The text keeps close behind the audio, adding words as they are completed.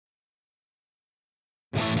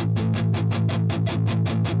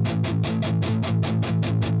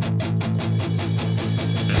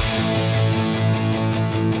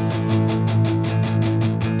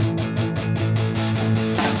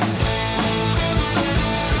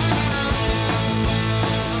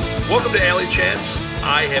Welcome to Alley Chats.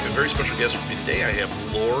 I have a very special guest with me today. I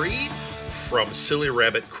have Lori from Silly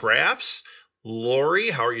Rabbit Crafts.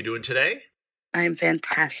 Lori, how are you doing today? I'm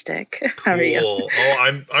fantastic. Cool. How are you?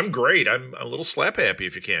 Oh, I'm great. I'm a little slap happy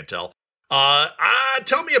if you can't tell.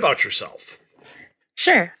 Tell me about yourself.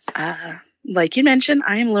 Sure. Like you mentioned,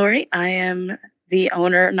 I am Lori. I am the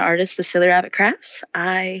owner and artist of Silly Rabbit Crafts.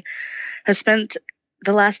 I have spent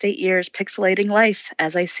the last 8 years pixelating life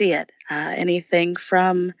as I see it. Anything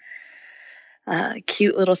from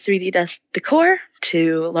cute little 3D decor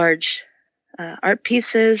to large art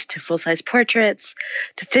pieces to full-size portraits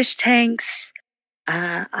to fish tanks.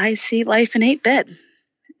 I see life in 8-bit.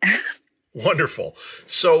 Wonderful.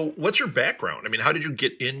 So what's your background? I mean, how did you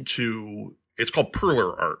get into, it's called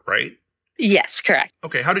perler art, right? Yes, correct.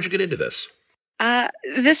 Okay, how did you get into this?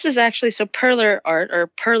 This is actually, so perler art or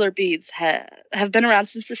perler beads have been around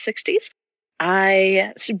since the 60s.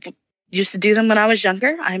 I used to do them when I was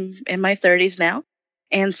younger. I'm in my 30s now.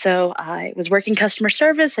 And so I was working customer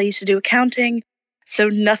service. I used to do accounting. So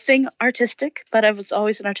nothing artistic, but I was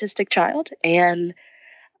always an artistic child. And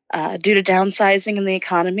due to downsizing in the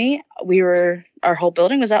economy, our whole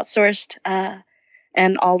building was outsourced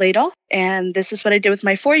and all laid off. And this is what I did with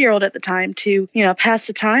my 4-year-old at the time to, pass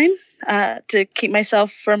the time, to keep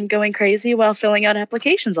myself from going crazy while filling out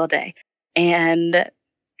applications all day. And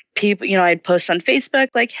people, I'd post on Facebook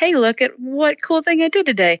like, hey, look at what cool thing I did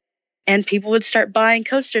today. And people would start buying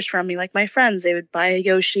coasters from me, like my friends. They would buy a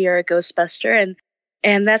Yoshi or a Ghostbuster.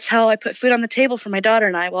 And that's how I put food on the table for my daughter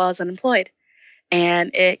and I while I was unemployed.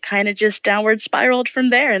 And it kind of just downward spiraled from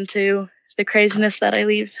there into the craziness that I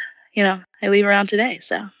leave around today.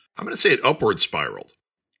 So I'm going to say it upward spiraled.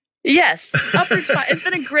 Yes, upward spiral. It's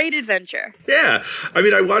been a great adventure. Yeah. I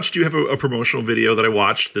mean, I watched, you have a promotional video that I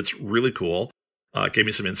watched that's really cool. Gave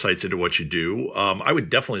me some insights into what you do. I would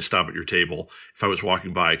definitely stop at your table if I was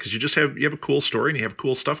walking by because you have a cool story and you have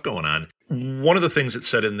cool stuff going on. One of the things it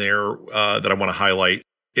said in there that I want to highlight,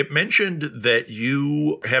 it mentioned that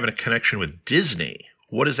you have a connection with Disney.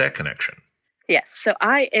 What is that connection? Yes. So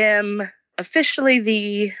I am officially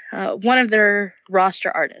the one of their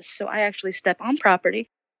roster artists. So I actually step on property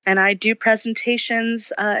and I do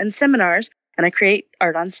presentations and seminars and I create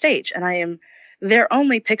art on stage. And I am their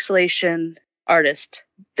only pixelation artist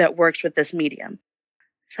that works with this medium.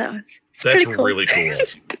 So that's cool. Really cool.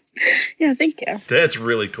 Yeah, thank you. That's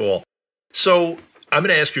really cool. So I'm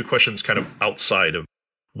going to ask you questions kind of outside of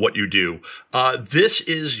what you do. This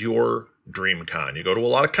is your dream con. You go to a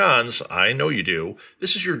lot of cons. I know you do.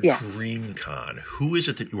 This is your dream con. Who is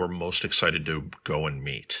it that you are most excited to go and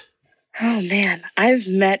meet? Oh, man. I've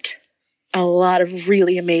met a lot of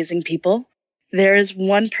really amazing people. There is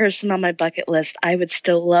one person on my bucket list. I would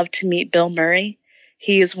still love to meet Bill Murray.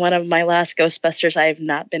 He is one of my last Ghostbusters I have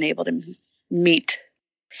not been able to meet.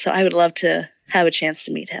 So I would love to have a chance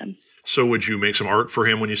to meet him. So would you make some art for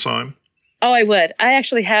him when you saw him? Oh, I would. I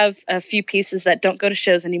actually have a few pieces that don't go to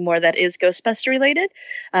shows anymore that is Ghostbuster related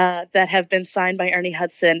that have been signed by Ernie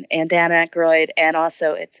Hudson and Dan Aykroyd. And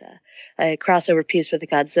also it's a crossover piece with the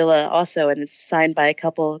Godzilla also, and it's signed by a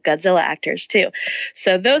couple Godzilla actors too.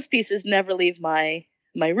 So those pieces never leave my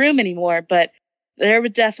room anymore, but there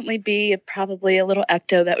would definitely be probably a little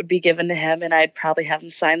ecto that would be given to him, and I'd probably have him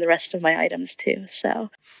sign the rest of my items too. So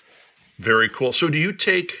very cool. So do you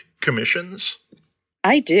take commissions?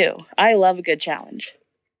 I do. I love a good challenge.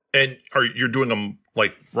 And you're doing them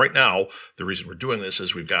like right now? The reason we're doing this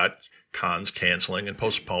is we've got cons canceling and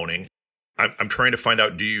postponing. I'm trying to find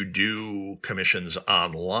out, do you do commissions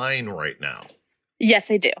online right now? Yes,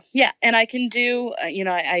 I do. Yeah. And I can do,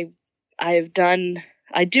 I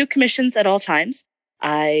do commissions at all times.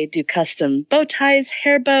 I do custom bow ties,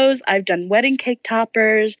 hair bows. I've done wedding cake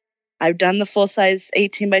toppers. I've done the full-size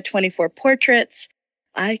 18 by 24 portraits.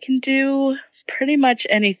 I can do pretty much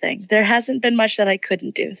anything. There hasn't been much that I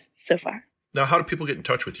couldn't do so far. Now, how do people get in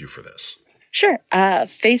touch with you for this? Sure.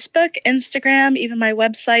 Facebook, Instagram, even my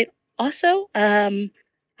website. Also, I'm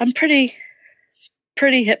pretty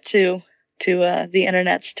hip to the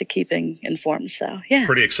internets to keeping informed. So, yeah.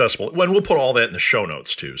 Pretty accessible. When we'll put all that in the show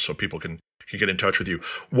notes, too, so people can get in touch with you.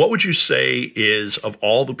 What would you say is, of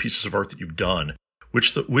all the pieces of art that you've done,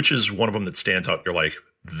 which is one of them that stands out? You're like,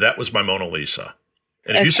 that was my Mona Lisa.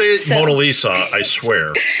 And if you say Mona Lisa, I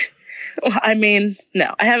swear. Well, I mean,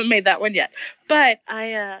 no, I haven't made that one yet. But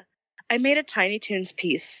I made a Tiny Toons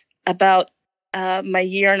piece about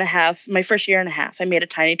my first year and a half, I made a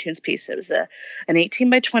Tiny Toons piece. It was an 18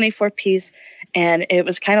 by 24 piece, and it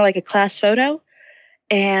was kind of like a class photo.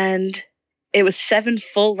 And it was 7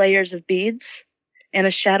 full layers of beads in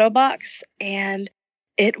a shadow box. And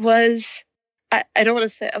it was, I don't want to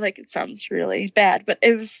say, like, it sounds really bad, but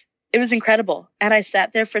it was incredible. And I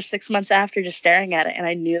sat there for 6 months after just staring at it. And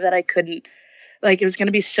I knew that I couldn't, like, it was going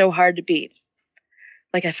to be so hard to beat.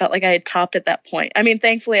 Like, I felt like I had topped at that point. I mean,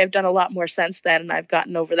 thankfully, I've done a lot more since then, and I've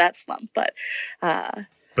gotten over that slump. But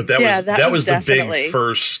that was the big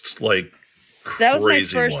first, like, crazy that was my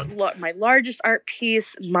first, my largest art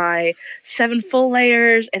piece. My 7 full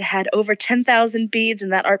layers. It had over 10,000 beads in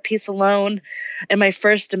that art piece alone, and my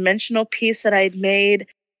first dimensional piece that I had made.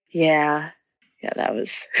 Yeah, that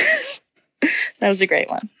was that was a great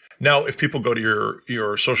one. Now, if people go to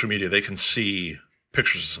your social media, they can see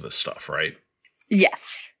pictures of this stuff, right?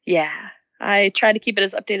 Yes. Yeah. I try to keep it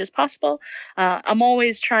as updated as possible. I'm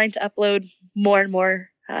always trying to upload more and more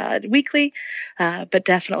weekly, but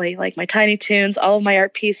definitely like my Tiny Toons, all of my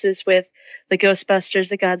art pieces with the Ghostbusters,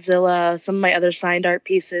 the Godzilla, some of my other signed art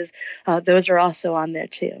pieces, those are also on there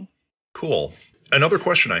too. Cool. Another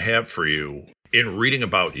question I have for you, in reading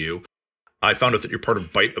about you, I found out that you're part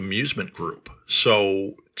of Bite Amusement Group.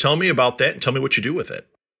 So tell me about that and tell me what you do with it.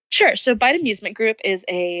 Sure. So Bite Amusement Group is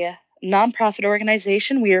a nonprofit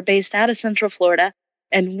organization. We are based out of Central Florida,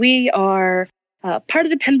 and we are part of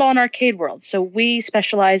the pinball and arcade world. So we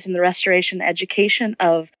specialize in the restoration and education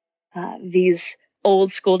of these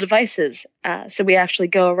old school devices. So we actually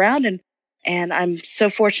go around, and I'm so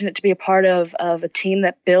fortunate to be a part of a team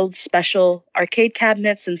that builds special arcade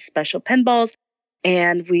cabinets and special pinballs.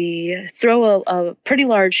 And we throw a pretty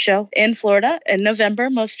large show in Florida in November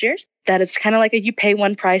most years. That it's kind of like you pay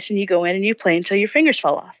one price and you go in and you play until your fingers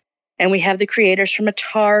fall off. And we have the creators from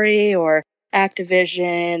Atari or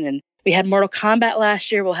Activision, and we had Mortal Kombat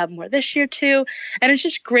last year. We'll have more this year too. And it's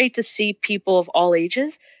just great to see people of all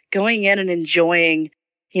ages going in and enjoying,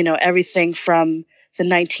 everything from the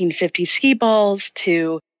 1950s ski balls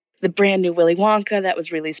to the brand new Willy Wonka that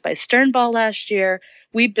was released by Sternball last year.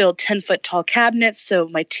 We build 10-foot tall cabinets. So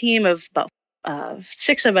my team of about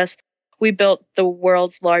 6 of us, we built the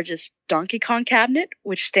world's largest Donkey Kong cabinet,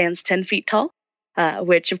 which stands 10 feet tall.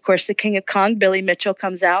 Which, of course, the King of Kong, Billy Mitchell,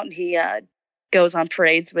 comes out and he goes on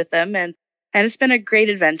parades with them. And it's been a great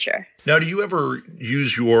adventure. Now, do you ever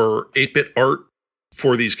use your 8-bit art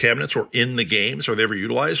for these cabinets or in the games? Are they ever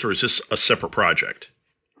utilized, or is this a separate project?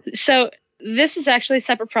 So this is actually a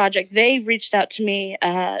separate project. They reached out to me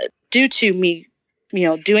due to me,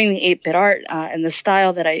 doing the 8-bit art and the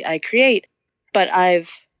style that I create. But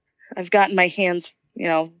I've gotten my hands,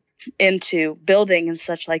 into building and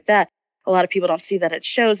such like that. A lot of people don't see that at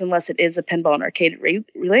shows unless it is a pinball and arcade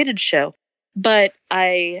related show. But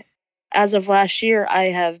as of last year, I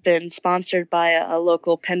have been sponsored by a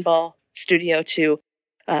local pinball studio to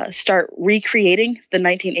start recreating the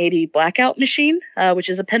 1980 Blackout machine, which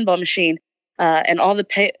is a pinball machine. And all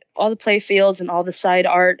the play fields and all the side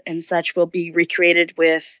art and such will be recreated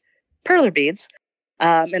with perler beads.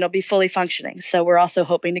 And it'll be fully functioning. So we're also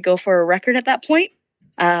hoping to go for a record at that point.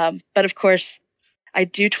 But of course, I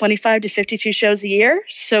do 25 to 52 shows a year,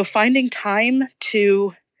 so finding time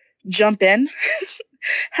to jump in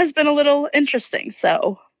has been a little interesting.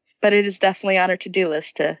 But it is definitely on our to-do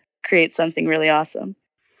list to create something really awesome.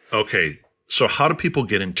 Okay, so how do people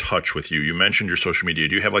get in touch with you? You mentioned your social media.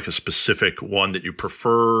 Do you have like a specific one that you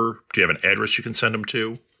prefer? Do you have an address you can send them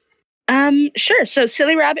to? Sure. So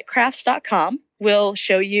sillyrabbitcrafts.com will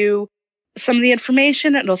show you some of the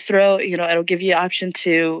information. It'll give you an option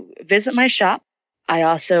to visit my shop.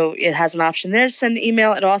 It has an option there to send an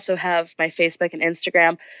email. It'll also have my Facebook and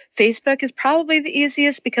Instagram. Facebook is probably the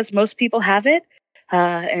easiest because most people have it,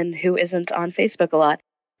 and who isn't on Facebook a lot.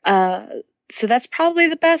 So that's probably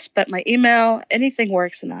the best, but my email, anything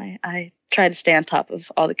works, and I try to stay on top of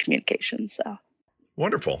all the communications. So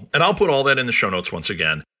wonderful. And I'll put all that in the show notes once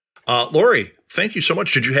again. Lori, thank you so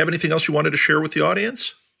much. Did you have anything else you wanted to share with the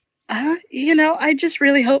audience? I just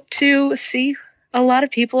really hope to see a lot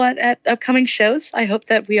of people at upcoming shows. I hope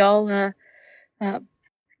that we all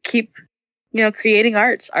keep, creating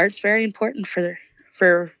arts. Art's very important for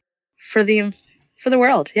the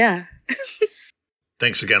world. Yeah.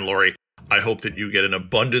 Thanks again, Lori. I hope that you get an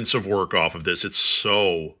abundance of work off of this. It's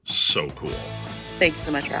so, so cool. Thanks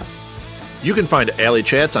so much, Rob. You can find Alley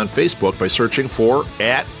Chats on Facebook by searching for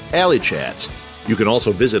 @AlleyChats. You can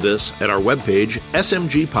also visit us at our webpage,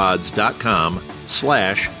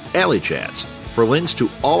 smgpods.com/alleychats, for links to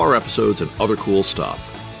all our episodes and other cool stuff.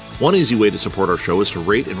 One easy way to support our show is to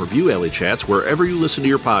rate and review Alley Chats wherever you listen to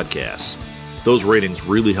your podcasts. Those ratings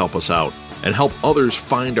really help us out, and help others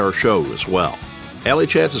find our show as well. Alley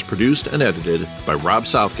Chats is produced and edited by Rob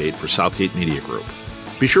Southgate for Southgate Media Group.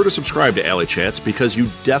 Be sure to subscribe to Alley Chats because you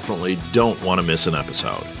definitely don't want to miss an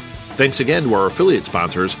episode. Thanks again to our affiliate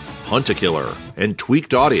sponsors, Hunt-A-Killer and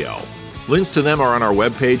Tweaked Audio. Links to them are on our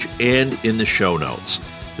webpage and in the show notes.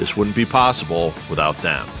 This wouldn't be possible without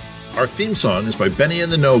them. Our theme song is by Benny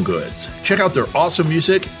and the No Goods. Check out their awesome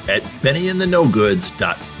music at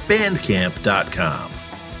bennyandthenogoods.bandcamp.com.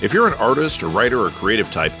 If you're an artist or writer or creative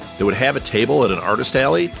type that would have a table at an artist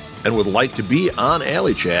alley and would like to be on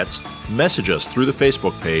Alley Chats, message us through the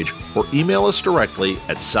Facebook page or email us directly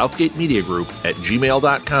at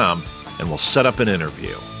southgatemediagroup@gmail.com and we'll set up an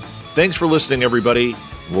interview. Thanks for listening, everybody.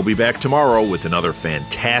 We'll be back tomorrow with another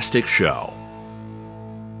fantastic show.